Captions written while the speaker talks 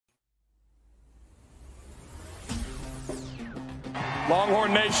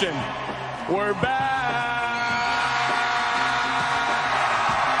Longhorn Nation, we're back!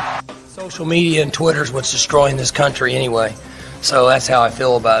 Social media and Twitter is what's destroying this country anyway. So that's how I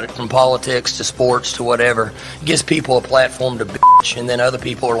feel about it, from politics to sports to whatever. It gives people a platform to bitch, and then other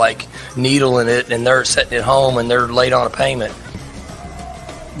people are like needling it, and they're sitting at home and they're late on a payment.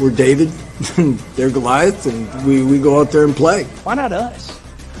 We're David, they're Goliath, and we go out there and play. Why not us?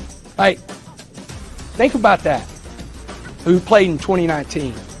 Like, think about that. Who played in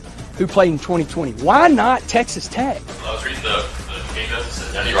 2019? Who played in 2020? Why not Texas Tech? I was reading the game notes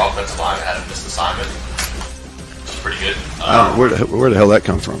that none of your offensive line had a missed assignment. It's pretty good. Where the hell that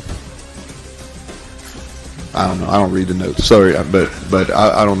come from? I don't know. I don't read the notes. Sorry, but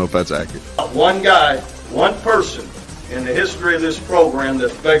I don't know if that's accurate. One guy, one person in the history of this program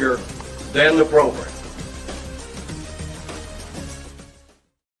that's bigger than the program.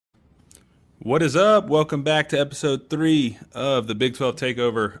 What is up? Welcome back to episode 3 of the Big 12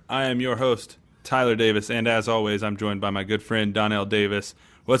 Takeover. I am your host, Tyler Davis, and as always, I'm joined by my good friend, Donnell Davis.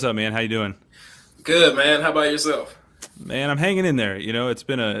 What's up, man? How you doing? Good, man. How about yourself? Man, I'm hanging in there. You know, it's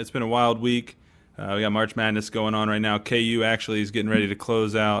been a wild week. We got March Madness going on right now. KU actually is getting ready to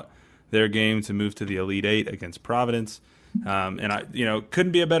close out their game to move to the Elite Eight against Providence. And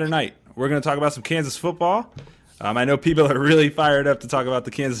couldn't be a better night. We're going to talk about some Kansas football. I know people are really fired up to talk about the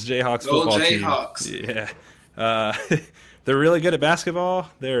Kansas Jayhawks football team. Jayhawks. Yeah. They're really good at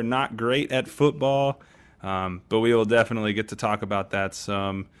basketball. They're not great at football. But we will definitely get to talk about that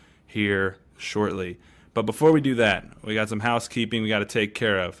some here shortly. But before we do that, we got some housekeeping we got to take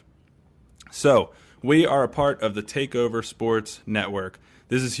care of. So, we are a part of the Takeover Sports Network.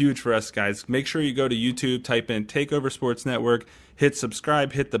 This is huge for us, guys. Make sure you go to YouTube, type in Takeover Sports Network, hit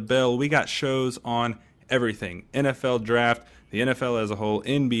subscribe, hit the bell. We got shows on everything. NFL draft, the NFL as a whole,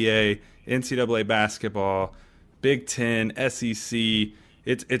 NBA, NCAA basketball, Big Ten, SEC.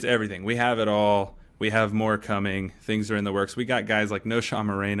 It's everything. We have it all. We have more coming. Things are in the works. We got guys like Noshawn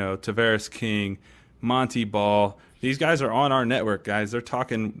Moreno, Tavares King, Monty Ball. These guys are on our network, guys. They're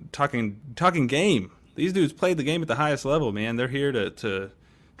talking game. These dudes played the game at the highest level, man. They're here to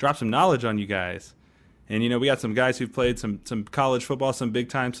drop some knowledge on you guys. And, we got some guys who've played some college football, some big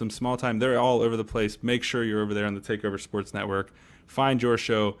time, some small time. They're all over the place. Make sure you're over there on the Takeover Sports Network. Find your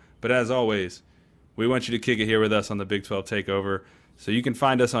show. But as always, we want you to kick it here with us on the Big 12 Takeover. So you can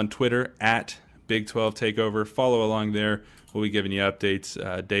find us on Twitter at Big 12 Takeover. Follow along there. We'll be giving you updates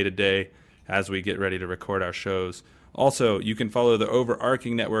day to day as we get ready to record our shows. Also, you can follow the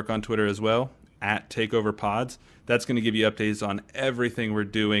overarching network on Twitter as well, at Takeover Pods. That's going to give you updates on everything we're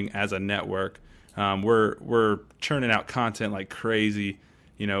doing as a network. We're churning out content like crazy.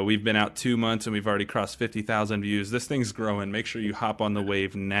 We've been out 2 months and we've already crossed 50,000 views. This thing's growing. Make sure you hop on the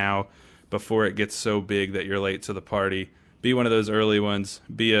wave now before it gets so big that you're late to the party. Be one of those early ones.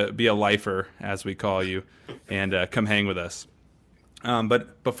 Be a lifer, as we call you, and come hang with us.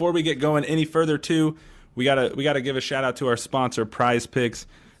 But before we get going any further, too, we gotta give a shout out to our sponsor, Prize Picks.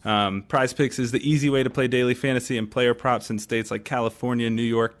 Prize Picks is the easy way to play daily fantasy and player props in states like California, New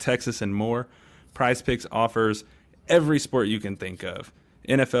York, Texas, and more. Prize Picks offers every sport you can think of.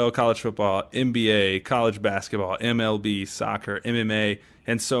 NFL, college football, NBA, college basketball, MLB, soccer, MMA,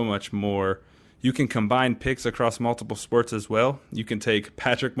 and so much more. You can combine picks across multiple sports as well. You can take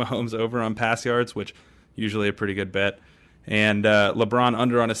Patrick Mahomes over on pass yards, which usually a pretty good bet, and LeBron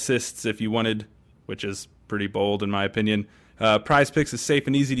under on assists if you wanted, which is pretty bold in my opinion. Prize Picks is safe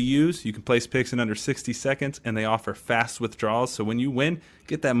and easy to use. You can place picks in under 60 seconds, and they offer fast withdrawals. So when you win,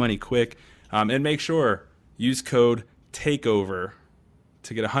 get that money quick. And make sure, use code TAKEOVER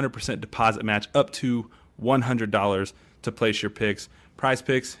to get a 100% deposit match up to $100 to place your picks. Prize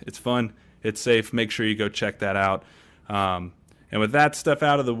Picks, it's fun, it's safe. Make sure you go check that out. And with that stuff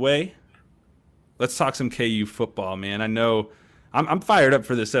out of the way, let's talk some KU football, man. I know I'm fired up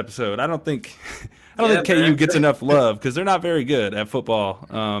for this episode. I don't think KU gets enough love because they're not very good at football.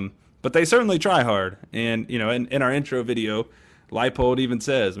 But they certainly try hard. And, in our intro video, Leipold even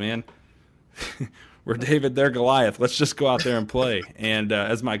says, man, we're David, they're Goliath. Let's just go out there and play. And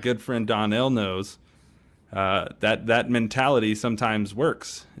as my good friend Donnell knows, that mentality sometimes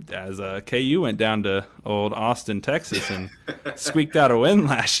works. As KU went down to old Austin, Texas, and squeaked out a win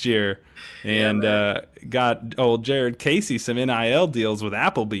last year, and got old Jared Casey some NIL deals with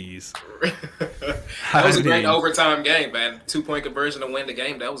Applebee's. That was a great overtime game, man. 2-point conversion to win the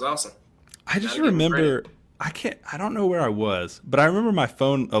game. That was awesome. I just remember. I don't know where I was, but I remember my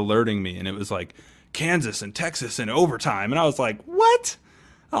phone alerting me, and it was like Kansas and Texas in overtime, and I was like, "What?"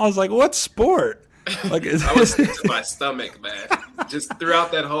 I was like, "What sport?" Like, I was sick to my stomach, man. Just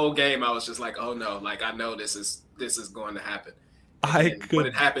throughout that whole game, I was just like, "Oh no!" Like I know this is going to happen, When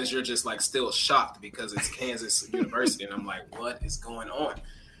it happens, you're just like still shocked because it's Kansas University, and I'm like, what is going on?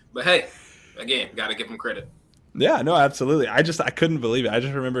 But hey, again, got to give them credit. Yeah, no, absolutely. I couldn't believe it. I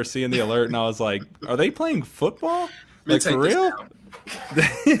just remember seeing the alert, and I was like, are they playing football? Like, for real?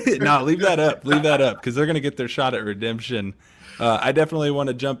 No, leave that up. Leave that up, because they're going to get their shot at redemption. I definitely want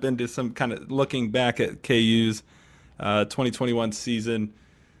to jump into some kind of looking back at KU's 2021 season.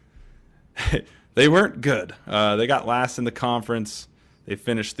 They weren't good. They got last in the conference. They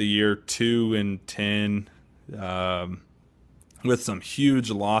finished the year 2-10 with some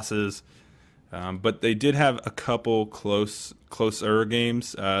huge losses. But they did have a couple closer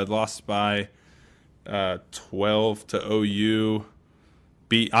games. Lost by 12 to OU.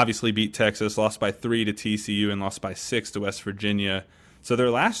 Obviously beat Texas. Lost by 3 to TCU and lost by 6 to West Virginia. So their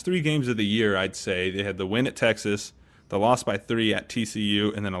last 3 games of the year, I'd say, they had the win at Texas, the loss by 3 at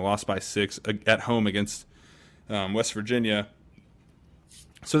TCU, and then a loss by 6 at home against West Virginia.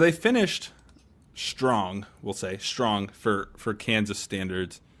 So they finished strong, we'll say, strong for Kansas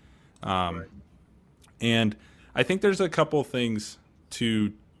standards. And I think there's a couple things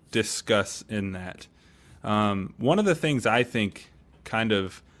to discuss in that. One of the things I think kind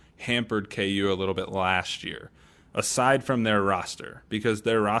of hampered KU a little bit last year, aside from their roster, because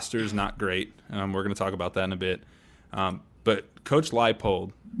their roster is not great. We're going to talk about that in a bit. But Coach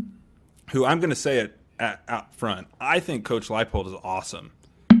Leipold, who I'm going to say it out front, I think Coach Leipold is awesome.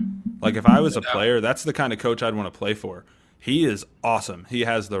 Like, if I was a player, that's the kind of coach I'd want to play for. He is awesome. He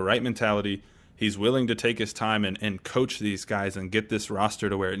has the right mentality. He's willing to take his time and coach these guys and get this roster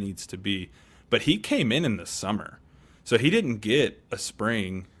to where it needs to be. But he came in the summer. So he didn't get a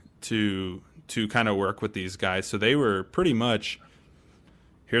spring to kind of work with these guys. So they were pretty much,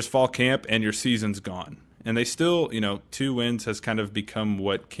 here's fall camp and your season's gone. And they still, 2 wins has kind of become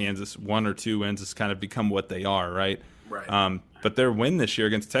what Kansas, 1 or 2 wins has kind of become what they are, right? Right. But their win this year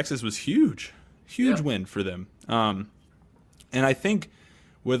against Texas was huge win for them. And I think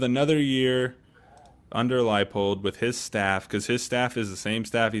with another year under Leipold with his staff, because his staff is the same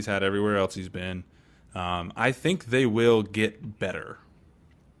staff he's had everywhere else he's been, I think they will get better.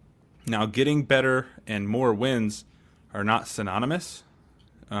 Now, getting better and more wins are not synonymous,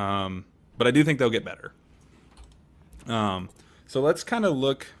 but I do think they'll get better. So let's kind of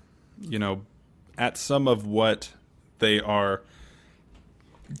look, at some of what they are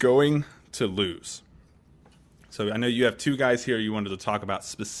going to lose. So I know you have 2 guys here you wanted to talk about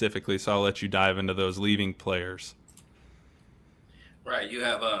specifically, so I'll let you dive into those leaving players. Right. You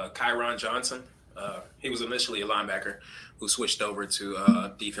have Kyron Johnson. He was initially a linebacker who switched over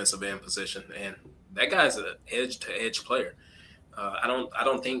to defensive end position, and that guy's an edge-to-edge player. I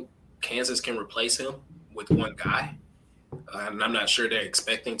don't think Kansas can replace him with one guy. And I'm not sure they're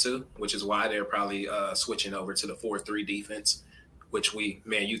expecting to, which is why they're probably switching over to the 4-3 defense, which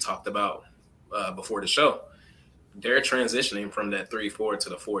you talked about before the show. They're transitioning from that 3-4 to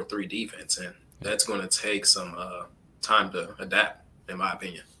the 4-3 defense, and that's going to take some time to adapt, in my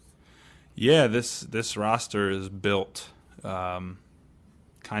opinion. Yeah, this roster is built kind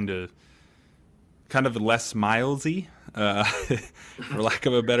of less Milesy, for lack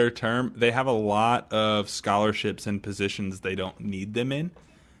of a better term. They have a lot of scholarships and positions they don't need them in.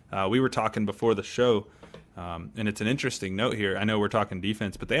 We were talking before the show, and it's an interesting note here. I know we're talking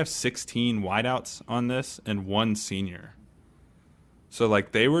defense, but they have 16 wideouts on this and 1 senior. So,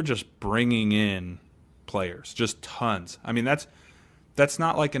 they were just bringing in players, just tons. I mean, that's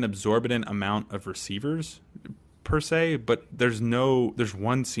not like an exorbitant amount of receivers per se, but there's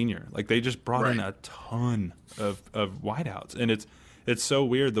 1 senior. They just brought in a ton of wideouts, and it's so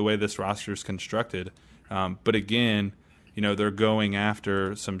weird the way this roster is constructed. But again, they're going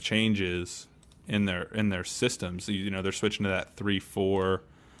after some changes in their systems. They're switching to that 3-4.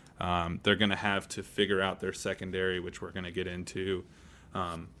 They're going to have to figure out their secondary, which we're going to get into.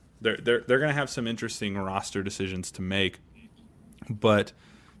 They're going to have some interesting roster decisions to make. But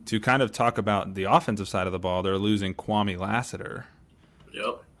to kind of talk about the offensive side of the ball, they're losing Kwame Lassiter,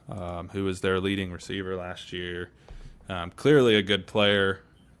 who was their leading receiver last year. Clearly a good player,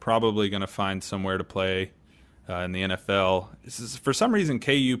 probably going to find somewhere to play in the NFL. For some reason,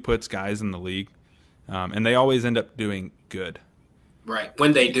 KU puts guys in the league, and they always end up doing good. Right,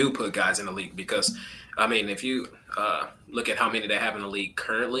 when they do put guys in the league, because, if you look at how many they have in the league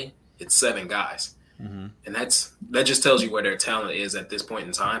currently, it's 7 guys. Mm-hmm. And that just tells you where their talent is at this point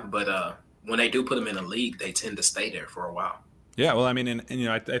in time. But when they do put them in a league, they tend to stay there for a while. Yeah, well, I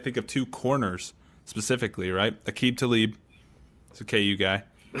think of 2 corners specifically, right? Aqib Talib, it's a KU guy.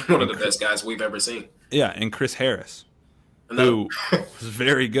 One of the best guys we've ever seen. Yeah, and Chris Harris, who was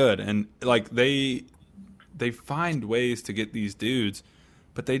very good. And they they find ways to get these dudes,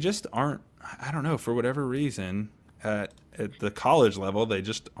 but they just aren't. I don't know, for whatever reason at the college level they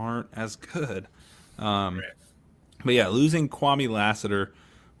just aren't as good. But yeah, losing Kwame Lassiter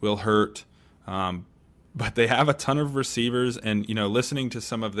will hurt. But they have a ton of receivers, and listening to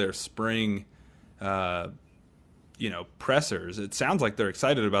some of their spring pressers, it sounds like they're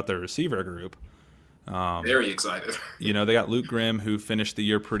excited about their receiver group. Very excited. They got Luke Grimm, who finished the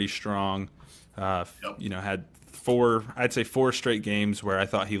year pretty strong. Had four straight games where I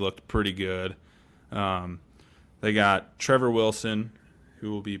thought he looked pretty good. They got Trevor Wilson,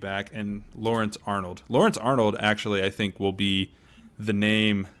 who will be back, and Lawrence Arnold. Lawrence Arnold, actually, I think will be the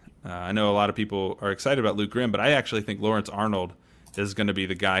name. I know a lot of people are excited about Luke Grimm, but I actually think Lawrence Arnold is going to be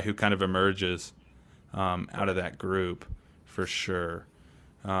the guy who kind of emerges out of that group for sure.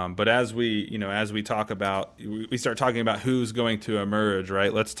 But as we talk about, we start talking about who's going to emerge,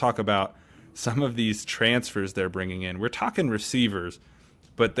 right? Let's talk about some of these transfers they're bringing in. We're talking receivers,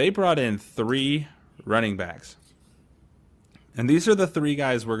 but they brought in 3 running backs. And these are the 3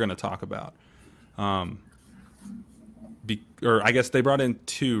 guys we're going to talk about. Or I guess they brought in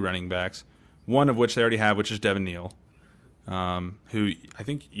 2 running backs, one of which they already have, which is Devin Neal, who I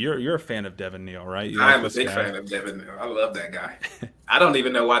think you're a fan of Devin Neal, right? I'm a big fan of Devin Neal. I love that guy. I don't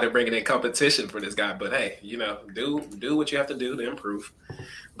even know why they're bringing in competition for this guy, but hey, do what you have to do to improve.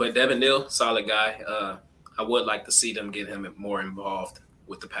 But Devin Neal, solid guy. I would like to see them get him more involved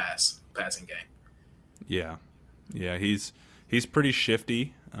with the passing game. Yeah, he's pretty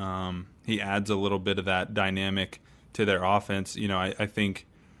shifty. He adds a little bit of that dynamic to their offense. I think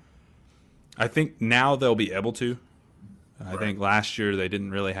now they'll be able to. I think last year they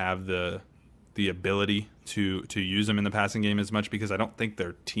didn't really have the ability to use him in the passing game as much because I don't think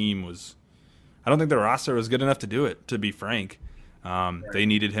their roster was good enough to do it, to be frank. They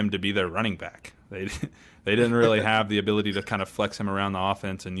needed him to be their running back. They didn't really have the ability to kind of flex him around the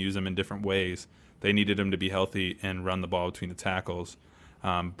offense and use him in different ways. They needed him to be healthy and run the ball between the tackles.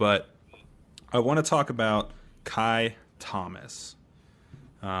 But I want to talk about Kai Thomas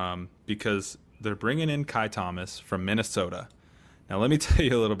because they're bringing in Kai Thomas from Minnesota. Now, let me tell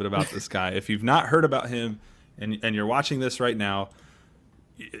you a little bit about this guy. If you've not heard about him and you're watching this right now,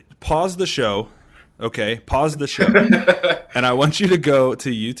 pause the show, okay? Pause the show. And I want you to go to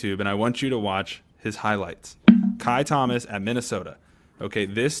YouTube and I want you to watch his highlights. Kai Thomas at Minnesota. Okay,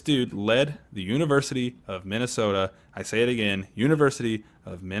 this dude led the University of Minnesota. I say it again, University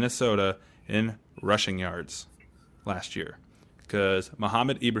of Minnesota in rushing yards last year because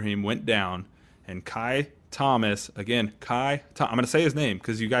Muhammad Ibrahim went down and Kai Thomas, I'm going to say his name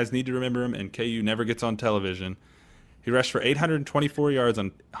because you guys need to remember him and KU never gets on television. He rushed for 824 yards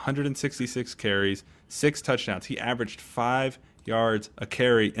on 166 carries, 6 touchdowns. He averaged 5 yards a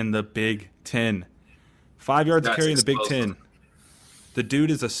carry in the Big Ten. 5 yards a carry in the Big Ten. The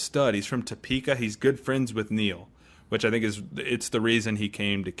dude is a stud. He's from Topeka. He's good friends with Neal, which I think it's the reason he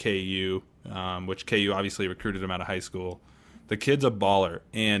came to KU, which KU obviously recruited him out of high school. The kid's a baller,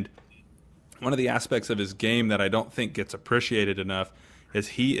 and one of the aspects of his game that I don't think gets appreciated enough is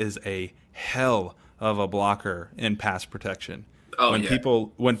he is a hell of a blocker in pass protection.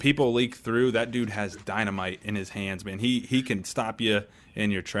 When people leak through, that dude has dynamite in his hands, man. He can stop you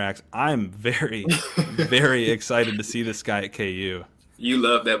in your tracks. I'm very, very excited to see this guy at KU. You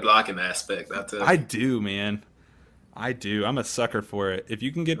love that blocking aspect, I tell you. I do, man. I do. I'm a sucker for it. If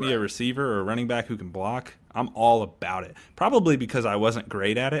you can get me a receiver or a running back who can block, I'm all about it. Probably because I wasn't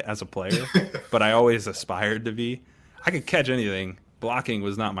great at it as a player, but I always aspired to be. I could catch anything. Blocking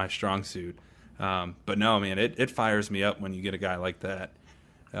was not my strong suit. But no, man, it fires me up when you get a guy like that.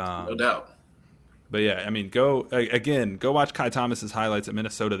 No doubt. But yeah, I mean, go watch Kai Thomas's highlights at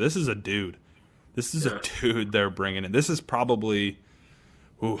Minnesota. This is a dude. This is a dude they're bringing in. This is probably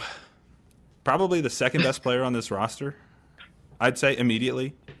the second best player on this roster. I'd say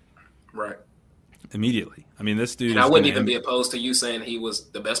immediately. Right. Immediately. I mean, this dude. And I wouldn't even be opposed to you saying he was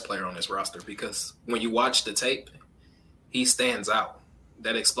the best player on this roster because when you watch the tape, he stands out.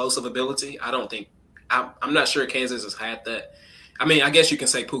 That explosive ability, I'm not sure Kansas has had that. I mean, I guess you can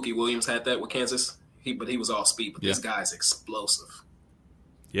say Pookie Williams had that with Kansas, but he was all speed. But this guy's explosive.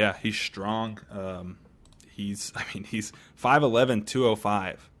 Yeah, he's strong. He's 5'11",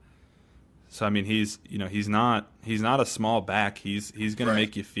 205. So I mean, he's not a small back. He's going to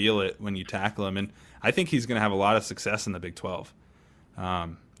make you feel it when you tackle him, and I think he's going to have a lot of success in the Big 12.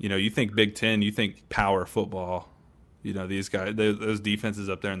 You think Big 10, you think power football. These guys, those defenses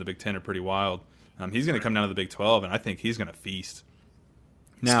up there in the Big 10 are pretty wild. He's going to come down to the Big 12, and I think he's going to feast.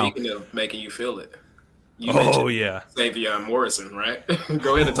 Now, speaking of making you feel it, yeah, Xavier Morrison, right?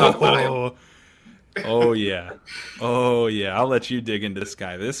 Go ahead and talk about him. Oh, yeah. Oh, yeah. I'll let you dig into this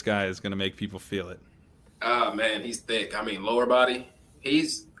guy. This guy is going to make people feel it. Oh, man, he's thick. I mean, lower body.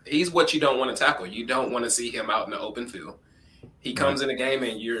 He's what you don't want to tackle. You don't want to see him out in the open field. He comes in the game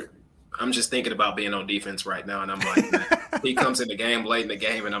and I'm just thinking about being on defense right now, and I'm like, man, he comes in the game late in the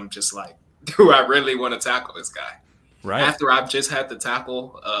game, and I'm just like, do I really want to tackle this guy? Right. After I've just had to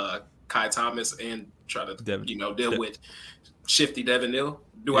tackle Kai Thomas and try to deal with shifty Devin Neal,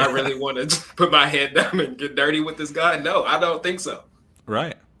 do I really want to put my head down and get dirty with this guy? No, I don't think so.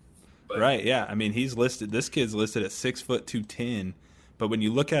 Right. Right, yeah. I mean, this kid's listed at 6 foot 210, but when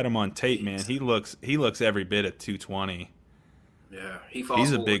you look at him on tape, man, he looks every bit at 220. Yeah, he falls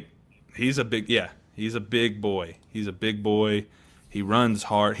He's a forward. big boy. He's a big boy. He runs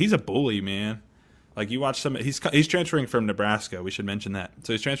hard. He's a bully, man. Like you watch he's transferring from Nebraska. We should mention that.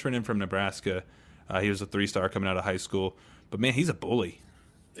 So he's transferring in from Nebraska. He was a 3-star coming out of high school. But man, he's a bully.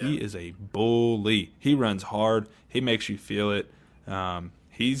 Yeah. He is a bully. He runs hard. He makes you feel it.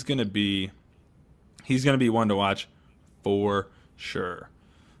 He's gonna be one to watch for sure.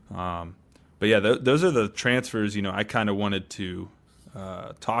 But yeah, those are the transfers. I kind of wanted to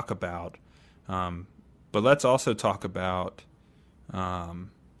talk about. But let's also talk about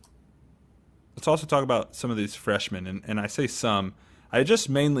some of these freshmen. And I say some. I just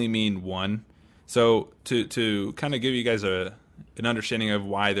mainly mean one. So to kind of give you guys an understanding of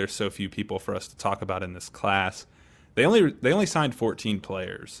why there's so few people for us to talk about in this class, they only signed 14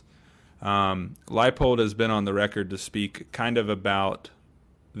 players. Leipold has been on the record to speak kind of about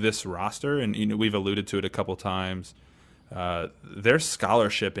this roster, and we've alluded to it a couple times. Their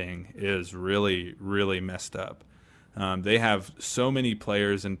scholarshiping is really, really messed up. They have so many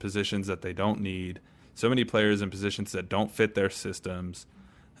players in positions that they don't need, so many players in positions that don't fit their systems.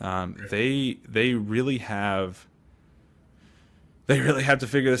 They really have to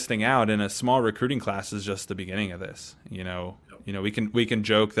figure this thing out, and a small recruiting class is just the beginning of this. We can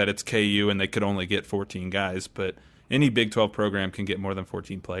joke that it's KU and they could only get 14 guys, but any Big 12 program can get more than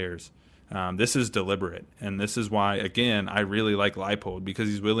 14 players. This is deliberate, and this is why, again, I really like Leipold, because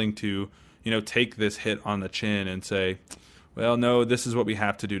he's willing to, take this hit on the chin and say, well, no, this is what we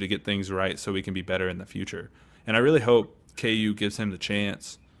have to do to get things right so we can be better in the future. And I really hope KU gives him the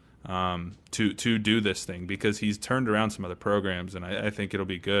chance to do this thing, because he's turned around some other programs, and I think it'll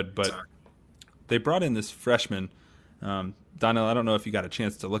be good. But they brought in this freshman, Donnell. I don't know if you got a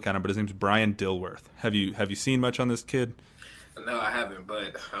chance to look at him, but his name's Brian Dilworth. Have you seen much on this kid? No, I haven't,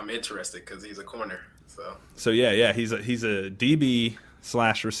 but I'm interested because he's a corner. So yeah, he's a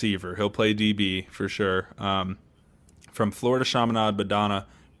DB/receiver. He'll play DB for sure. From Florida Chaminade Madonna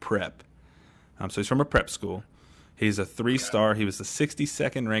Prep. So he's from a prep school. He's a 3-star. He was the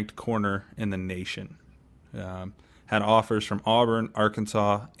 62nd ranked corner in the nation. Had offers from Auburn,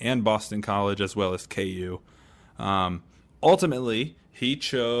 Arkansas, and Boston College, as well as KU. Ultimately, he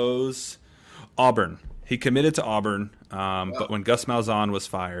chose Auburn. He committed to Auburn, but when Gus Malzahn was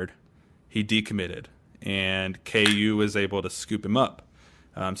fired, he decommitted, and KU was able to scoop him up.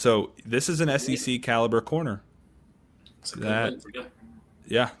 So this is an SEC caliber corner. That's a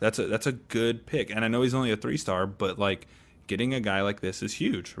good pick, and I know he's only a 3-star, but like getting a guy like this is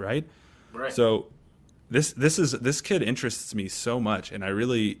huge, right? Right. So this kid interests me so much, and I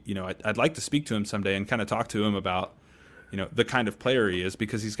really, I'd like to speak to him someday and kind of talk to him about, the kind of player he is,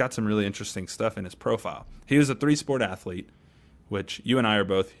 because he's got some really interesting stuff in his profile. He was a 3-sport athlete, which you and I are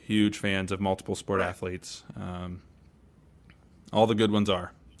both huge fans of multiple sport athletes. All the good ones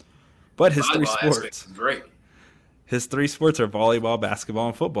are. But his 3 sports, great. His 3 sports are volleyball, basketball,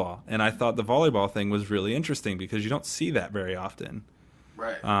 and football. And I thought the volleyball thing was really interesting because you don't see that very often.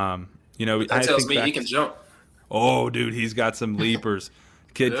 Right. That tells me he can jump. Oh, dude, he's got some leapers.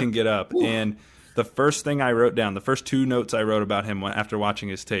 Kid can get up. Ooh. And the first thing I wrote down, the first 2 notes I wrote about him after watching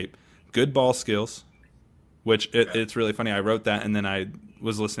his tape, good ball skills, which it's really funny. I wrote that, and then I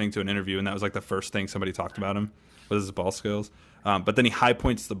was listening to an interview, and that was like the first thing somebody talked about him was his ball skills. But then he high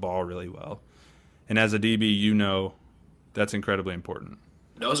points the ball really well. And as a DB, that's incredibly important.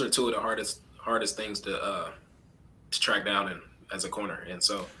 Those are 2 of the hardest things to track down as a corner. And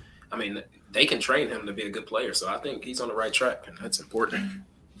so, I mean, they can train him to be a good player. So I think he's on the right track, and that's important.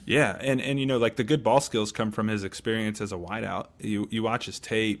 Yeah, and like the good ball skills come from his experience as a wideout. You watch his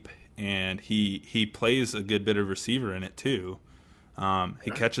tape, and he plays a good bit of receiver in it too.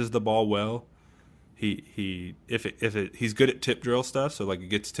 He catches the ball well. He's good at tip drill stuff. So like it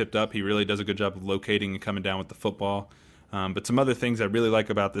gets tipped up, he really does a good job of locating and coming down with the football. But some other things I really like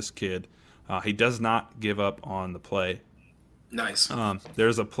about this kid, he does not give up on the play. Nice.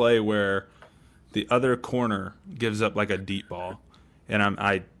 There's a play where the other corner gives up like a deep ball, and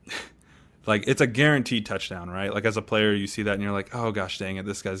like it's a guaranteed touchdown, right? Like as a player, you see that and you're like, oh gosh, dang it,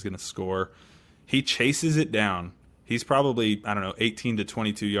 this guy's going to score. He chases it down. He's probably, 18 to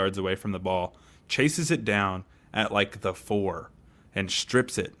 22 yards away from the ball, chases it down at like the 4 and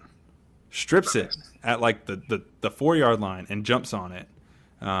strips it at like the 4-yard line and jumps on it,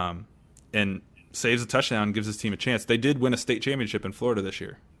 and saves a touchdown and gives his team a chance. They did win a state championship in Florida this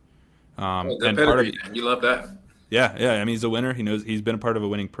year. And part of it, you love that. Yeah. I mean, he's a winner. He knows he's been a part of a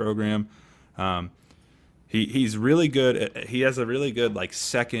winning program. He's really good. He has a really good like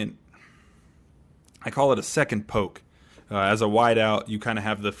second. I call it a second poke. As a wideout, you kind of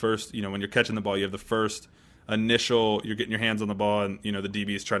have the first. When you're catching the ball, you have the first initial. You're getting your hands on the ball, and the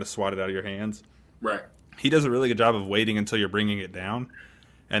DB is trying to swat it out of your hands. Right. He does a really good job of waiting until you're bringing it down,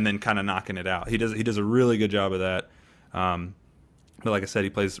 and then kind of knocking it out. He does a really good job of that. But like I said, he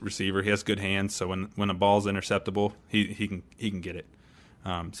plays receiver. He has good hands, so when a ball's interceptable, he can get it.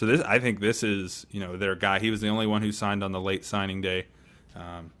 So I think this is their guy. He was the only one who signed on the late signing day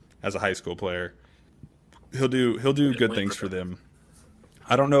as a high school player. He'll do good things for them.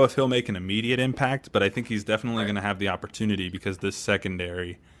 I don't know if he'll make an immediate impact, but I think he's definitely going to have the opportunity because this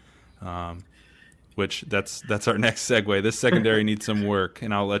secondary, which that's our next segue. This secondary needs some work,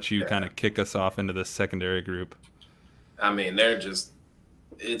 and I'll let you kind of kick us off into this secondary group. I mean, they're just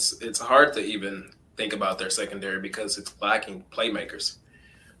it's hard to even think about their secondary because it's lacking playmakers.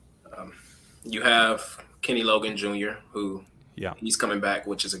 You have Kenny Logan Jr., who he's coming back,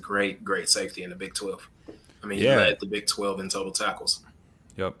 which is a great safety in the Big 12. I mean, he led the Big 12 in total tackles.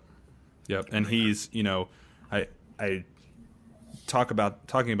 Yep. And he's, I talking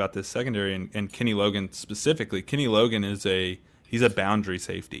about this secondary and Kenny Logan specifically. Kenny Logan he's a boundary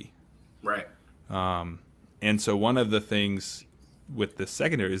safety. Right. And so one of the things with this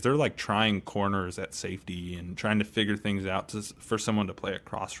secondary is they're like trying corners at safety and trying to figure things out for someone to play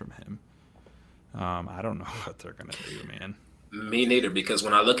across from him. I don't know what they're going to do, man. Me neither, because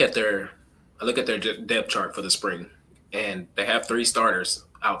when I look at their depth chart for the spring, and they have 3 starters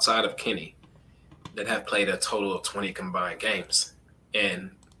outside of Kenny that have played a total of 20 combined games,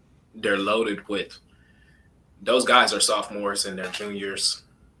 and they're loaded with those guys are sophomores and they're juniors,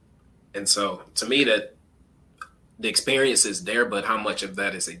 and so to me that the experience is there, but how much of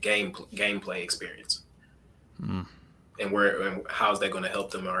that is a gameplay experience, and how is that going to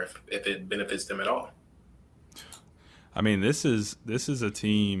help them, or if it benefits them at all? I mean, this is a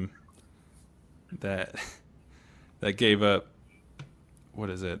team that gave up, what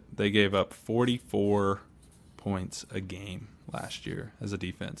is it? They gave up 44 points a game last year as a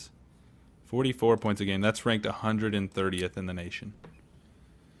defense. 44 points a game. That's ranked 130th in the nation.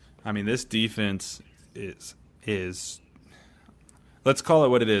 I mean, this defense is let's call it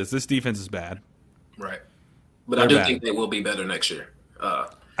what it is. This defense is bad. Right. But I do think they will be better next year.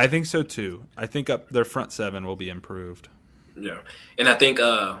 I think so too. I think their front 7 will be improved. Yeah. And I think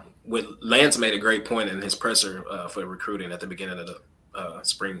Lance made a great point in his presser for recruiting at the beginning of the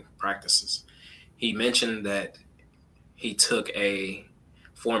spring practices. He mentioned that he took a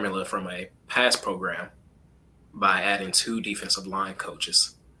formula from a past program by adding 2 defensive line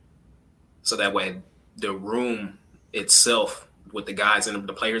coaches. So that way the room itself with the guys and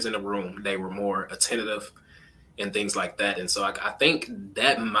the players in the room, they were more attentive and things like that. And so I think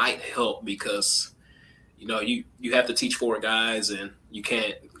that might help because, you have to teach 4 guys and you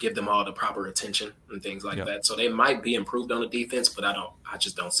can't give them all the proper attention and things like that. So they might be improved on the defense, but I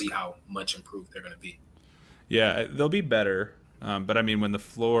just don't see how much improved they're going to be. Yeah, they'll be better. But I mean, when the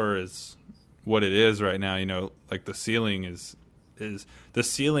floor is what it is right now, like the ceiling is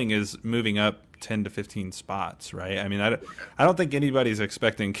moving up 10 to 15 spots, right? I mean, I don't think anybody's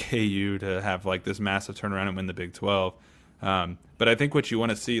expecting KU to have like this massive turnaround and win the Big 12. But I think what you want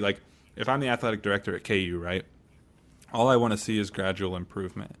to see, like if I'm the athletic director at KU, right, all I want to see is gradual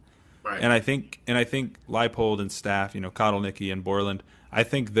improvement. Right. And I think Leipold and staff, Kotelnicki and Borland, I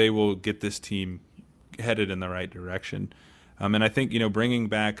think they will get this team headed in the right direction. And I think, bringing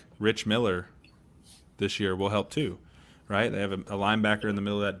back Rich Miller this year will help too, right? They have a linebacker in the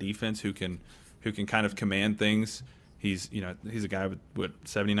middle of that defense who can kind of command things. He's a guy with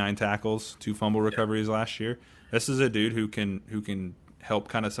 79 tackles, 2 fumble recoveries last year. This is a dude who can help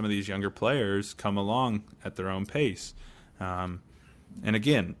kind of some of these younger players come along at their own pace. And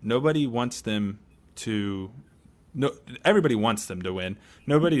again, everybody wants them to win.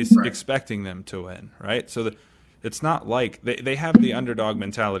 Nobody's expecting them to win, right? So it's not like they have the underdog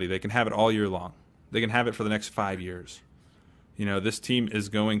mentality. They can have it all year long. They can have it for the next 5 years. This team is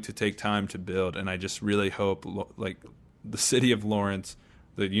going to take time to build, and I just really hope, like the city of Lawrence,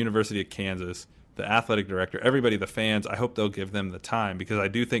 the University of Kansas, the athletic director, everybody, the fans, I hope they'll give them the time, because I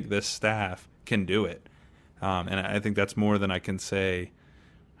do think this staff can do it. And I think that's more than I can say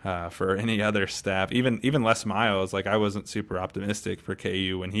for any other staff. Even Les Miles, like, I wasn't super optimistic for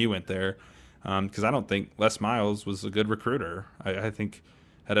KU when he went there, because I don't think Les Miles was a good recruiter. I think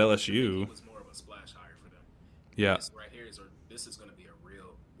at LSU, it was more of a splash hire for them. Yeah. This is going to be a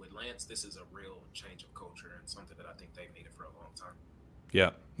real, with Lance, this is a real change of culture and something that I think they've needed for a long time.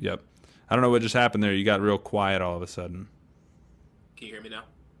 Yep. I don't know what just happened there. You got real quiet all of a sudden. Can you hear me now?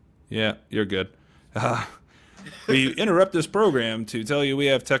 Yeah, you're good. We interrupt this program to tell you we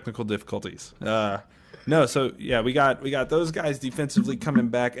have technical difficulties. No, so yeah, we got those guys defensively coming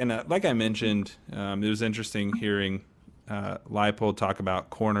back, and like I mentioned, it was interesting hearing Leipold talk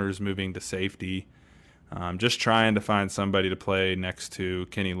about corners moving to safety, just trying to find somebody to play next to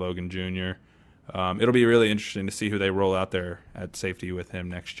Kenny Logan Jr. It'll be really interesting to see who they roll out there at safety with him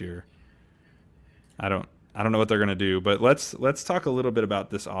next year. I don't know what they're going to do, but let's talk a little bit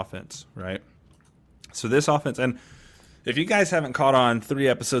about this offense, right? So this offense, and if you guys haven't caught on 3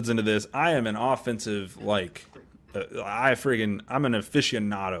 episodes into this, I am an offensive, like, I'm an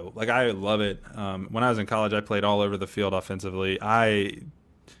aficionado. Like, I love it. When I was in college, I played all over the field offensively. I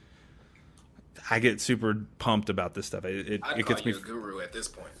get super pumped about this stuff. It gets me a guru at this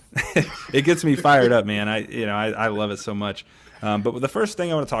point. It gets me fired up, man. I love it so much. But the first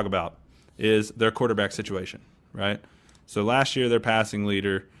thing I want to talk about is their quarterback situation, right? So last year, their passing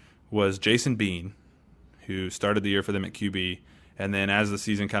leader was Jason Bean, who started the year for them at QB. And then as the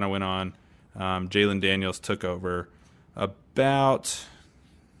season kind of went on, Jalen Daniels took over about,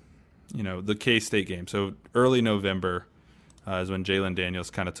 the K-State game. So early November is when Jalen Daniels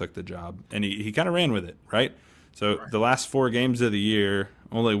kind of took the job. And he kind of ran with it, right? So the last 4 games of the year,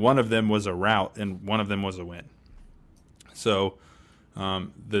 only one of them was a rout and one of them was a win. So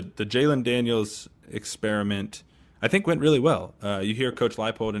the Jalen Daniels experiment, I think, went really well. You hear Coach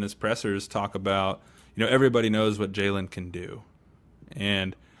Leipold in his pressers talk about, everybody knows what Jalen can do.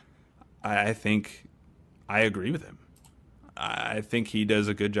 And I think I agree with him. I think he does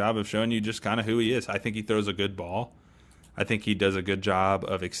a good job of showing you just kind of who he is. I think he throws a good ball. I think he does a good job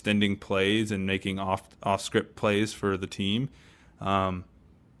of extending plays and making off-script plays for the team. And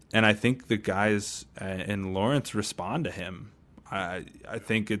I think the guys in Lawrence respond to him. I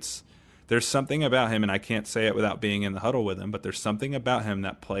think there's something about him, and I can't say it without being in the huddle with him, but there's something about him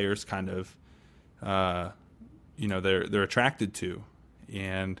that players kind of, they're attracted to,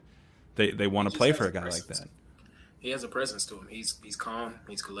 and they want to play for a guy like that. He has a presence to him. He's calm.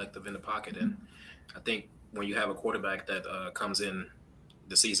 He's collective in the pocket, and I think when you have a quarterback that comes in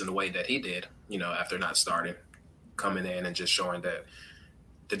the season the way that he did, after not starting, coming in and just showing that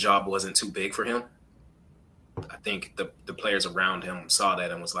the job wasn't too big for him, I think the players around him saw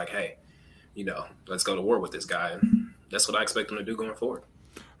that and was like, hey, let's go to war with this guy. And that's what I expect him to do going forward.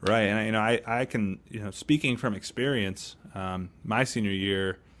 Right. And, I can, speaking from experience, my senior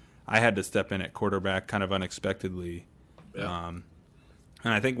year, I had to step in at quarterback kind of unexpectedly. Yeah.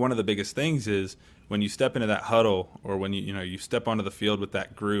 And I think one of the biggest things is when you step into that huddle, or when you step onto the field with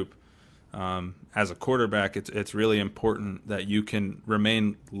that group, as a quarterback, it's really important that you can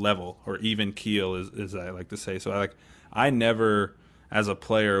remain level, or even keel, as I like to say. So I never, as a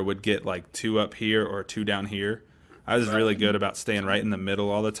player, would get like 2 up here or 2 down here. I was really good about staying right in the middle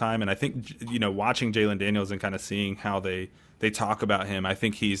all the time. And I think, watching Jalen Daniels and kind of seeing how they talk about him, I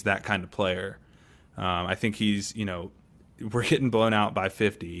think he's that kind of player. I think he's, we're getting blown out by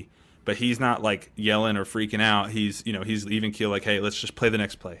 50, but he's not like yelling or freaking out. He's even keel, like, hey, let's just play the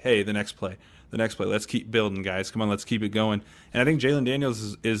next play. Hey, the next play. Let's keep building, guys. Come on, let's keep it going. And I think Jalen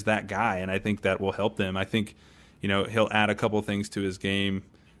Daniels is that guy, and I think that will help them. I think, he'll add a couple things to his game.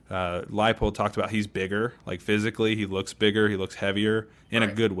 Leipold talked about he's bigger, like physically. He looks bigger. He looks heavier in a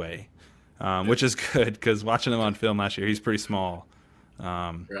good way, which is good, because watching him on film last year, he's pretty small.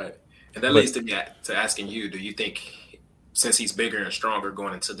 Right. And that leads to me to asking you, do you think, since he's bigger and stronger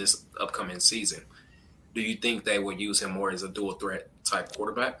going into this upcoming season, do you think they will use him more as a dual threat type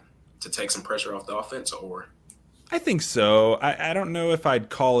quarterback to take some pressure off the offense? Or I think so. I don't know if I'd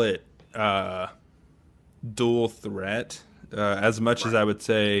call it dual threat as much as I would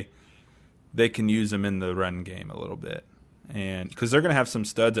say they can use him in the run game a little bit. And because they're going to have some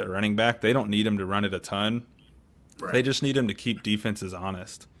studs at running back, they don't need him to run it a ton. Right. They just need him to keep defenses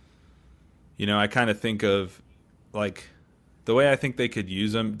honest. I kind of think of, like, the way I think they could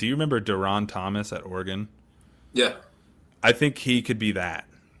use him. Do you remember Deron Thomas at Oregon? Yeah. I think he could be that.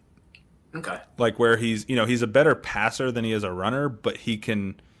 Okay. Like, where he's a better passer than he is a runner, but they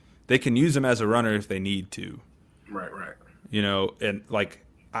can use him as a runner if they need to. Right. And like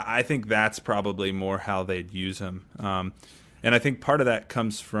I think that's probably more how they'd use him. And I think part of that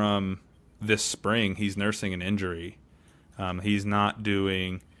comes from this spring. He's nursing an injury. He's not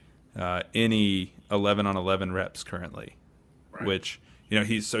doing any 11-on-11 reps currently, right. Which,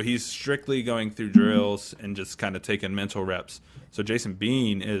 he's strictly going through drills and just kind of taking mental reps. So Jason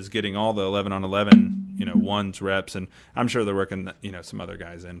Bean is getting all the 11-on-11, ones reps, and I'm sure they're working, some other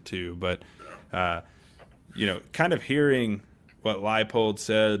guys in too. But, kind of hearing what Leipold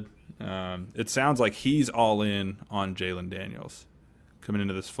said, it sounds like he's all in on Jalen Daniels coming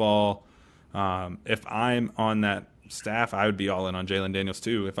into this fall. If I'm on that staff, I would be all in on Jalen Daniels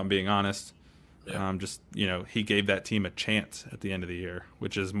too, if I'm being honest. Yeah. He gave that team a chance at the end of the year,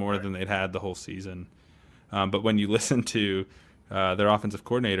 which is more than they'd had the whole season. But when you listen to their offensive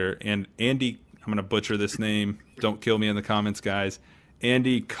coordinator, and Andy, I'm going to butcher this name, don't kill me in the comments, guys,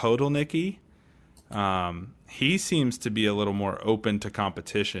 Andy Kotelnicki, he seems to be a little more open to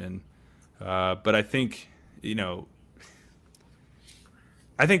competition. But I think,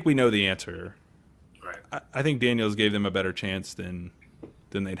 I think we know the answer. Right. I think Daniels gave them a better chance than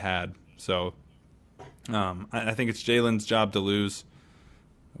they'd had. So I think it's Jalen's job to lose.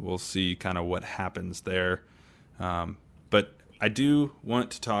 We'll see kind of what happens there. But I do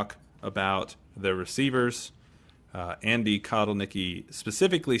want to talk about the receivers. Andy Kotelnicki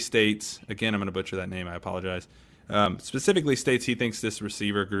specifically states, again, I'm going to butcher that name, I apologize, specifically states he thinks this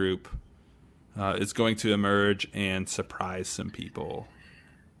receiver group is going to emerge and surprise some people.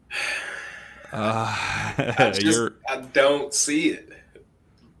 I don't see it.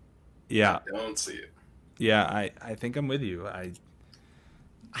 Yeah. I don't see it. Yeah, I think I'm with you. I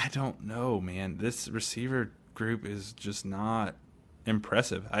don't know, man. This receiver group is just not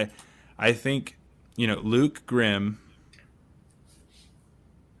impressive. I think, Luke Grimm,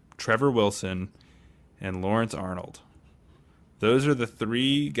 Trevor Wilson, and Lawrence Arnold. Those are the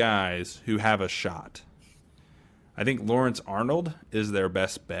three guys who have a shot. I think Lawrence Arnold is their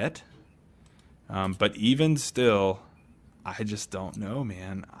best bet. But even still, I just don't know,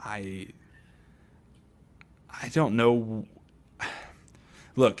 man. I don't know.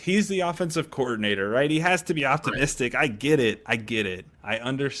 Look, he's the offensive coordinator, right? He has to be optimistic. I get it. I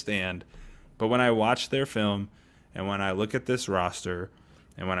understand. But when I watch their film and when I look at this roster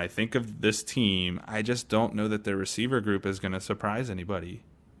and when I think of this team, I just don't know that their receiver group is going to surprise anybody.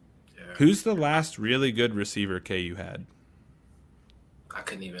 Yeah. Who's the last really good receiver, K, you had? I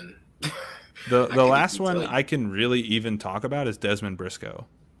couldn't even... The last one I can really even talk about is Desmond Briscoe.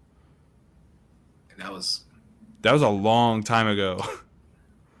 And that was a long time ago.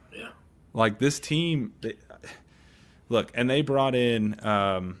 Yeah. Like this team, they brought in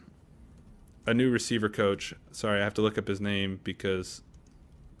a new receiver coach. Sorry, I have to look up his name because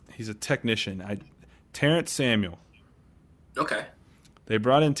he's a technician. Terrence Samuel. Okay. They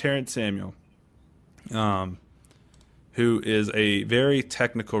brought in Terrence Samuel, who is a very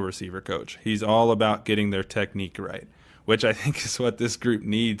technical receiver coach. He's all about getting their technique right, which I think is what this group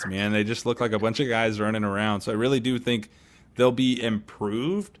needs, man. They just look like a bunch of guys running around. So I really do think they'll be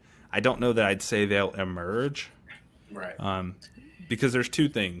improved. I don't know that I'd say they'll emerge. Right. Because there's two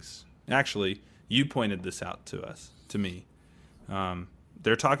things. Actually, you pointed this out to me.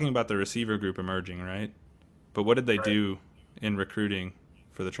 They're talking about the receiver group emerging, right? But what did they do in recruiting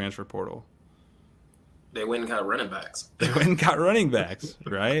for the transfer portal? They went and got running backs.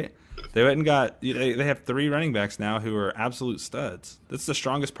 Right? They went and got. They have 3 running backs now who are absolute studs. That's the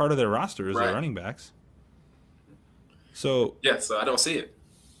strongest part of their roster is their running backs. So so I don't see it.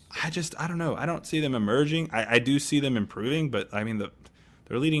 I don't know. I don't see them emerging. I do see them improving, but I mean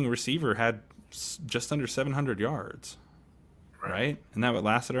their leading receiver had just under 700 yards, right? Isn't that what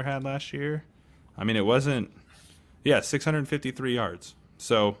Lassiter had last year? I mean, it wasn't. 653 yards.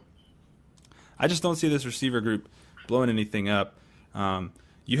 So. I just don't see this receiver group blowing anything up.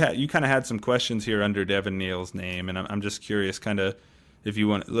 You kind of had some questions here under Devin Neal's name, and I'm just curious, kind of, if you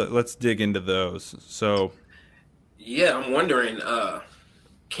want. Let's dig into those. So, I'm wondering,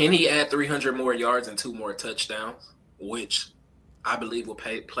 can he add 300 more yards and 2 more touchdowns, which I believe will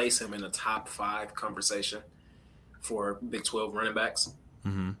place him in the top 5 conversation for Big 12 running backs?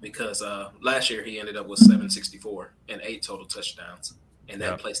 Mm-hmm. Because last year he ended up with 764 and 8 total touchdowns. And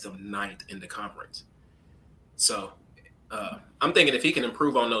that placed him 9th in the conference. So I'm thinking if he can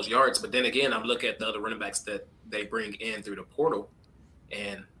improve on those yards, but then again, I'm looking at the other running backs that they bring in through the portal,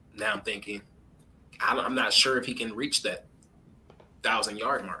 and now I'm thinking, I'm not sure if he can reach that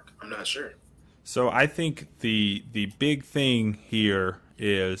 1,000-yard mark. I'm not sure. So I think the big thing here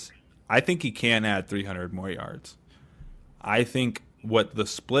is I think he can add 300 more yards. I think what the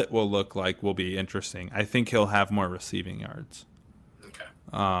split will look like will be interesting. I think he'll have more receiving yards.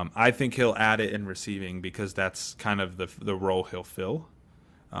 I think he'll add it in receiving because that's kind of the role he'll fill.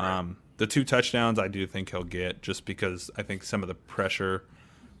 The 2 touchdowns I do think he'll get just because I think some of the pressure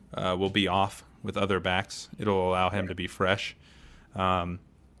will be off with other backs. It'll allow him to be fresh.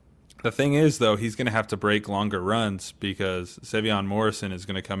 The thing is, though, he's going to have to break longer runs because Sevion Morrison is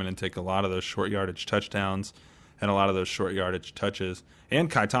going to come in and take a lot of those short yardage touchdowns and a lot of those short yardage touches. And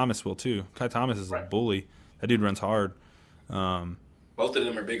Kai Thomas will, too. Kai Thomas is a bully. That dude runs hard. Both of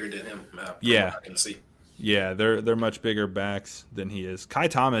them are bigger than him. Yeah. I can see. Yeah, they're much bigger backs than he is. Kai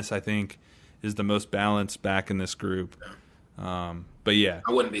Thomas, I think, is the most balanced back in this group. But yeah,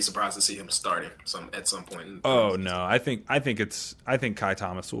 I wouldn't be surprised to see him starting at some point. Oh no, I think Kai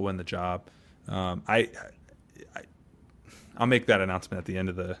Thomas will win the job. I'll make that announcement at the end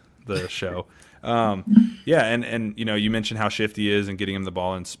of the show. Yeah, and you mentioned how shifty he is and getting him the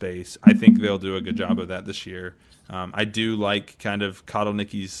ball in space. I think they'll do a good job of that this year. I do like kind of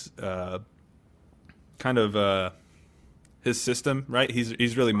Kotelnicki's his system, right?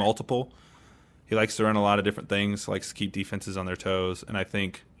 He's really multiple. He likes to run a lot of different things, likes to keep defenses on their toes, and I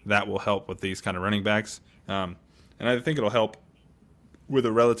think that will help with these kind of running backs. And I think it'll help with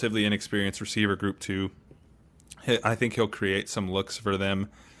a relatively inexperienced receiver group too. I think he'll create some looks for them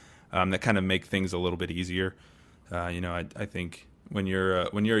that kind of make things a little bit easier. I think when you're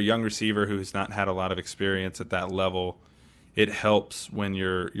a young receiver who's not had a lot of experience at that level, it helps when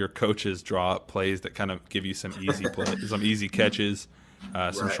your coaches draw up plays that kind of give you some easy plays, some easy catches.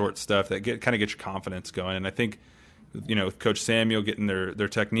 Some short stuff that kind of get your confidence going. And I think, with Coach Samuel getting their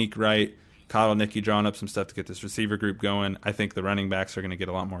technique right, Kotelnicki drawing up some stuff to get this receiver group going, I think the running backs are going to get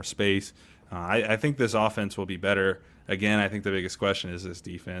a lot more space. I think this offense will be better. Again, I think the biggest question is this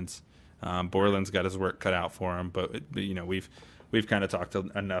defense. Borland's got his work cut out for him, but we've kind of talked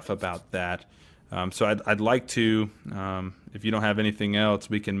enough about that. So I'd like to, if you don't have anything else,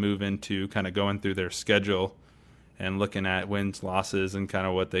 we can move into kind of going through their schedule and looking at wins, losses, and kind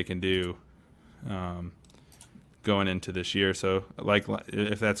of what they can do going into this year. So,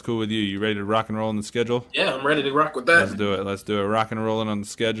 if that's cool with you, you ready to rock and roll on the schedule? Yeah, I'm ready to rock with that. Let's do it. Rock and rolling on the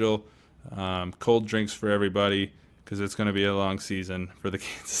schedule. Cold drinks for everybody because it's going to be a long season for the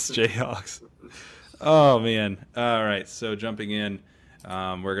Kansas Jayhawks. Oh, man. All right, so jumping in,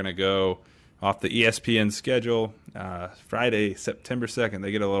 we're going to go off the ESPN schedule. Friday, September 2nd,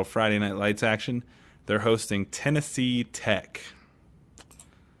 they get a little Friday Night Lights action. They're hosting Tennessee Tech.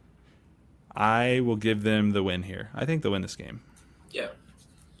 I will give them the win here. I think they'll win this game. Yeah.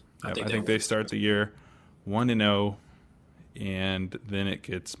 I think they start the year 1-0, and then it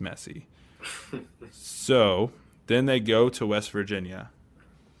gets messy. So then they go to West Virginia.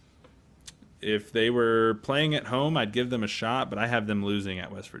 If they were playing at home, I'd give them a shot, but I have them losing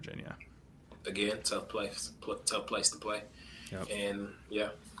at West Virginia. Again, tough place to play. Yep. And, yeah.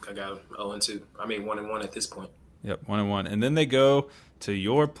 I got 0-2. I mean 1-1 at this point. Yep, 1-1. And then they go to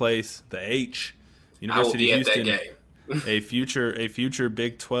your place, the H, University of Houston. At that game. a future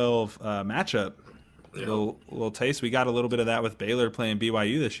Big 12 matchup. Yep. Little taste. We got a little bit of that with Baylor playing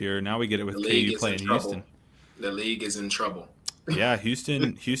BYU this year. Now we get it with KU playing Houston. The league is in trouble. Yeah,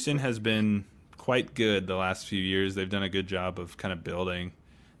 Houston has been quite good the last few years. They've done a good job of kind of building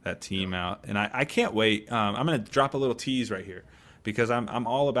that team out. And I can't wait. I'm going to drop a little tease right here, because I'm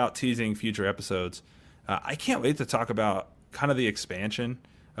all about teasing future episodes. I can't wait to talk about kind of the expansion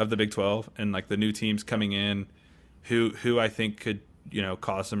of the Big 12 and like the new teams coming in who I think could,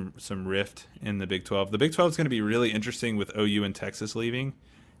 cause some rift in the Big 12. The Big 12 is going to be really interesting with OU and Texas leaving.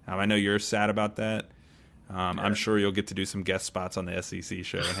 I know you're sad about that. I'm sure you'll get to do some guest spots on the SEC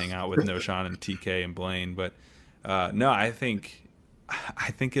show and hang out with Noshawn and TK and Blaine. But no, I think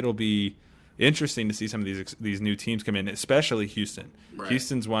it'll be interesting to see some of these new teams come in, especially Houston. Right.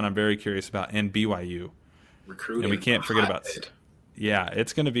 Houston's one I'm very curious about, and BYU. Recruiting, and we can't forget about. Yeah,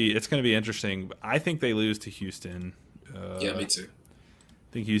 it's gonna be interesting. I think they lose to Houston. Yeah, me too.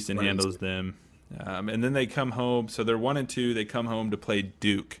 I think Houston handles them, and then they come home. So they're 1-2. They come home to play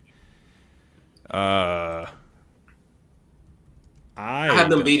Duke. I have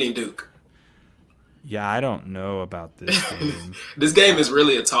them beating Duke. Yeah, I don't know about this game. This game is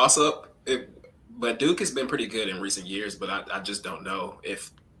really a toss-up. But Duke has been pretty good in recent years, but I just don't know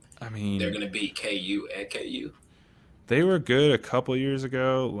if they're going to beat KU at KU. They were good a couple years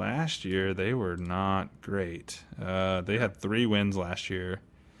ago. Last year, they were not great. They had 3 wins last year.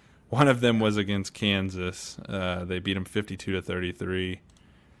 One of them was against Kansas. They beat them 52-33.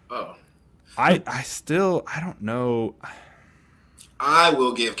 Oh. I don't know. I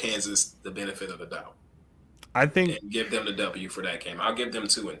will give Kansas the benefit of the doubt. I think and give them the W for that game. I'll give them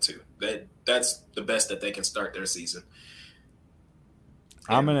 2-2. That's the best that they can start their season.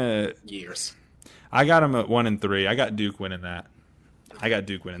 I'm gonna years. I got them at 1-3. I got Duke winning that.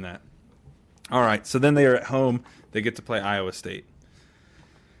 All right, so then they are at home. They get to play Iowa State.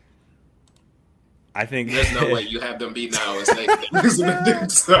 I think there's no way you have them beating Iowa State.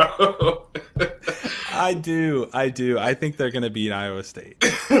 So. I do. I think they're going to beat Iowa State.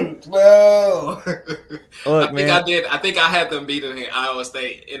 Well, look, I think I had them beating Iowa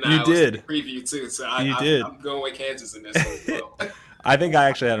State in the Iowa State preview too. So I'm going with Kansas in this one. Well. I think I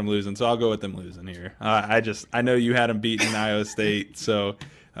actually had them losing, so I'll go with them losing here. I know you had them beating Iowa State, so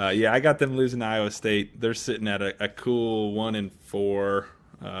I got them losing to Iowa State. They're sitting at a cool 1-4.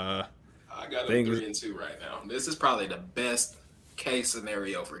 I got them 3-2 right now. This is probably the best case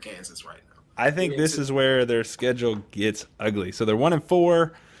scenario for Kansas right now. I think this is where their schedule gets ugly. So they're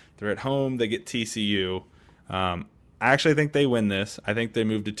 1-4. They're at home. They get TCU. I actually think they win this. I think they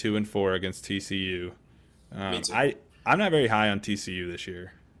move to 2-4 against TCU. Me too. I'm not very high on TCU this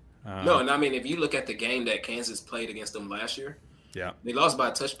year. No, and I mean if you look at the game that Kansas played against them last year, they lost by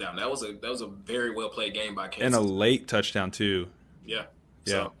a touchdown. That was a very well played game by Kansas. And a late touchdown too. Yeah.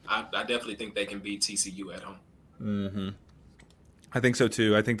 So I definitely think they can beat TCU at home. Mm-hmm. I think so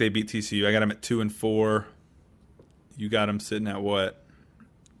too. I think they beat TCU. I got them at 2-4. You got them sitting at what?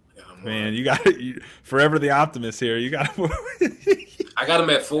 Man, you got forever the optimist here. You got them. I got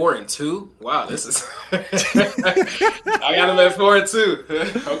them at 4-2. Wow, this is. I got them at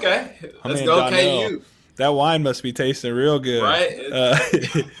 4-2. Okay, let's go KU. That wine must be tasting real good,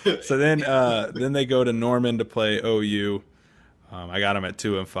 right? So then they go to Norman to play OU. I got them at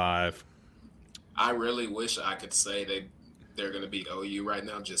 2-5. I really wish I could say they're going to beat OU right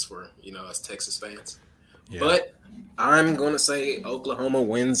now, just for us Texas fans. Yeah. But I'm going to say Oklahoma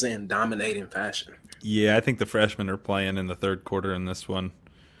wins in dominating fashion. Yeah, I think the freshmen are playing in the third quarter in this one.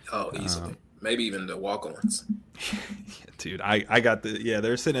 Oh, easily. Maybe even the walk-ons. Dude, I got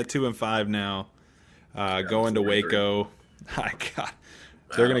they're sitting at 2-5 now. Going to Waco.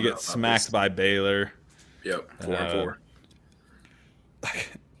 They're going to get smacked by Baylor. Yep, 4-4.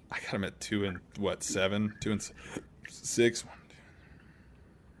 I got them at 2-7, 2-6.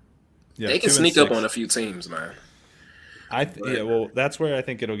 Yeah, they can sneak up on a few teams, man. That's where I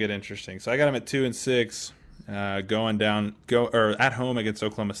think it'll get interesting. So I got them at 2-6, at home against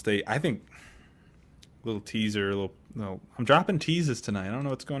Oklahoma State. I think little teaser, I'm dropping teases tonight. I don't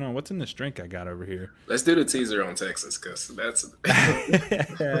know what's going on. What's in this drink I got over here? Let's do the teaser on Texas because that's.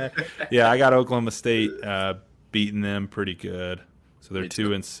 Yeah, I got Oklahoma State beating them pretty good. So they're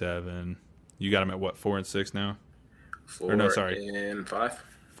 2-7. You got them at what? 4-6 now? 4-5.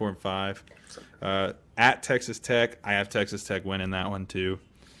 4-5. At Texas Tech, I have Texas Tech winning that one too.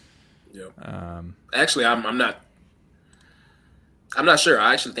 Yep. Actually, I'm not sure.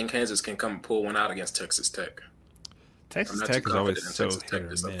 I actually think Kansas can come pull one out against Texas Tech. Texas Tech is always so hit or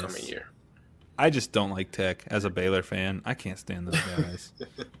miss. Upcoming year. I just don't like Tech as a Baylor fan. I can't stand those guys.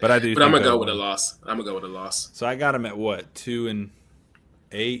 But I do. But I'm gonna go with a loss. So I got them at what? 2-8.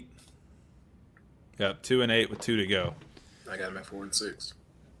 Yep, 2-8 with 2 to go. I got them at 4-6.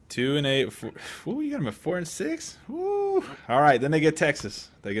 2-8. Ooh, you got them at 4-6. Ooh. All right, then they get Texas.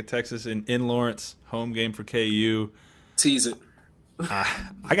 They get Texas in Lawrence. Home game for KU. Tease it.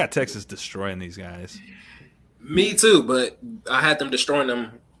 I got Texas destroying these guys. Me too, but I had them destroying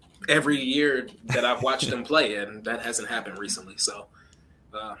them every year that I've watched them play, and that hasn't happened recently. So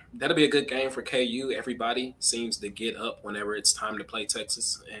that'll be a good game for KU. Everybody seems to get up whenever it's time to play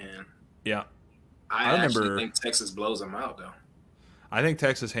Texas, and I actually think Texas blows them out, though. I think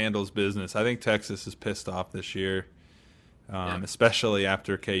Texas handles business. I think Texas is pissed off this year, especially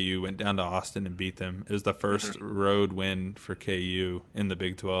after KU went down to Austin and beat them. It was the first road win for KU in the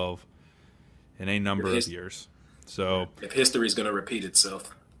Big 12 in a number of years. So if history's going to repeat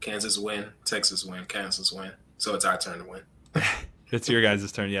itself, Kansas win, Texas win, Kansas win. So it's our turn to win. It's your guys'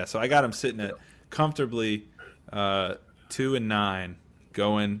 turn, yeah. So I got them sitting at comfortably 2-9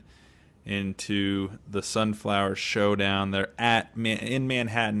 going into the Sunflower Showdown. They're in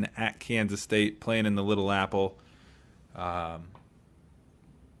Manhattan at Kansas State, playing in the Little Apple. I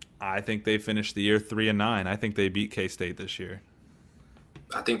think they finished the year 3-9. I think they beat K-State this year.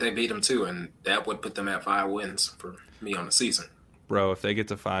 I think they beat them too, and that would put them at 5 wins for me on the season. Bro, if they get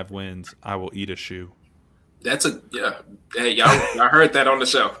to 5 wins, I will eat a shoe. Hey, y'all heard that on the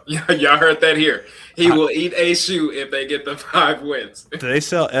show. Y'all heard that here. He will eat a shoe if they get the 5 wins. Do they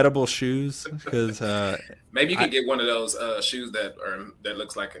sell edible shoes? Because maybe you can get one of those shoes that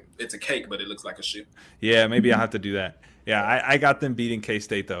looks like it's a cake, but it looks like a shoe. Yeah, maybe I'll have to do that. Yeah, I got them beating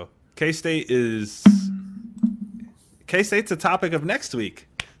K-State though. K-State's a topic of next week.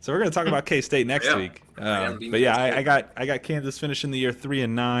 So we're going to talk about K-State next week. But yeah, I got Kansas finishing the year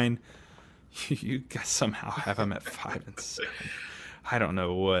 3-9. You guys somehow have them at 5-7. I don't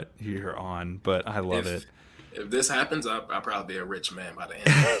know what you're on, but I love it. If this happens, I'll probably be a rich man by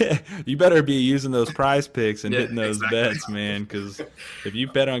the end. You better be using those prize picks and hitting those bets, man, because if you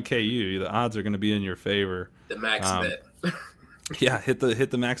bet on KU, the odds are going to be in your favor. The max bet. Yeah, hit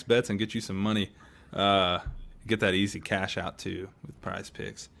the max bets and get you some money. Get that easy cash out too with prize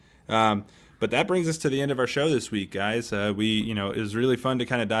picks. But that brings us to the end of our show this week, guys. It was really fun to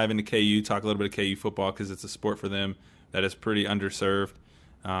kind of dive into KU, talk a little bit of KU football because it's a sport for them that is pretty underserved.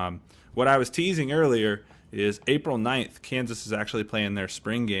 What I was teasing earlier is April 9th, Kansas is actually playing their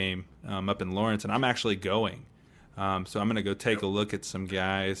spring game up in Lawrence, and I'm actually going. So I'm going to go take a look at some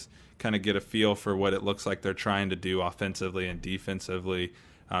guys, kind of get a feel for what it looks like they're trying to do offensively and defensively.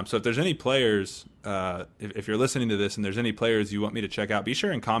 So if there's any players, if you're listening to this and there's any players you want me to check out, be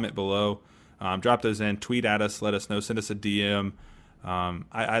sure and comment below. Drop those in, tweet at us, let us know, send us a DM.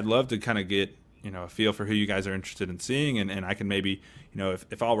 I'd love to kind of get a feel for who you guys are interested in seeing, and I can maybe,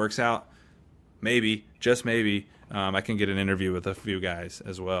 if all works out, maybe, just maybe, I can get an interview with a few guys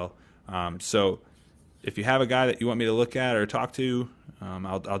as well. So if you have a guy that you want me to look at or talk to,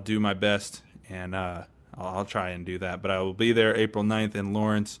 I'll do my best, and I'll try and do that. But I will be there April 9th in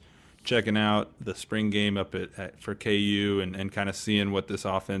Lawrence, checking out the spring game up for KU and kind of seeing what this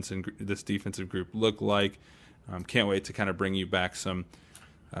offense and this defensive group look like. Can't wait to kind of bring you back some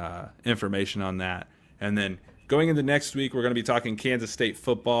information on that. And then going into next week, we're going to be talking Kansas State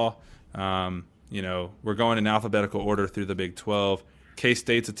football. We're going in alphabetical order through the Big 12.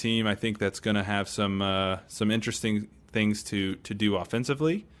 K-State's a team I think that's going to have some interesting things to do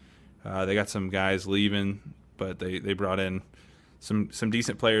offensively. They got some guys leaving, but they brought in some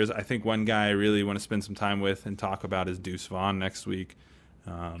decent players. I think one guy I really want to spend some time with and talk about is Deuce Vaughn next week.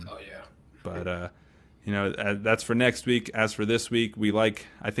 But that's for next week. As for this week,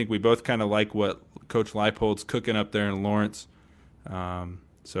 I think we both kind of like what Coach Leipold's cooking up there in Lawrence.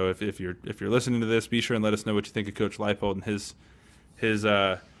 So if you're listening to this, be sure and let us know what you think of Coach Leipold and his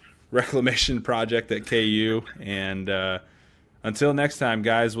reclamation project at KU. And until next time,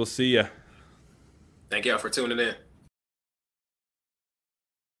 guys, we'll see you. Thank y'all for tuning in.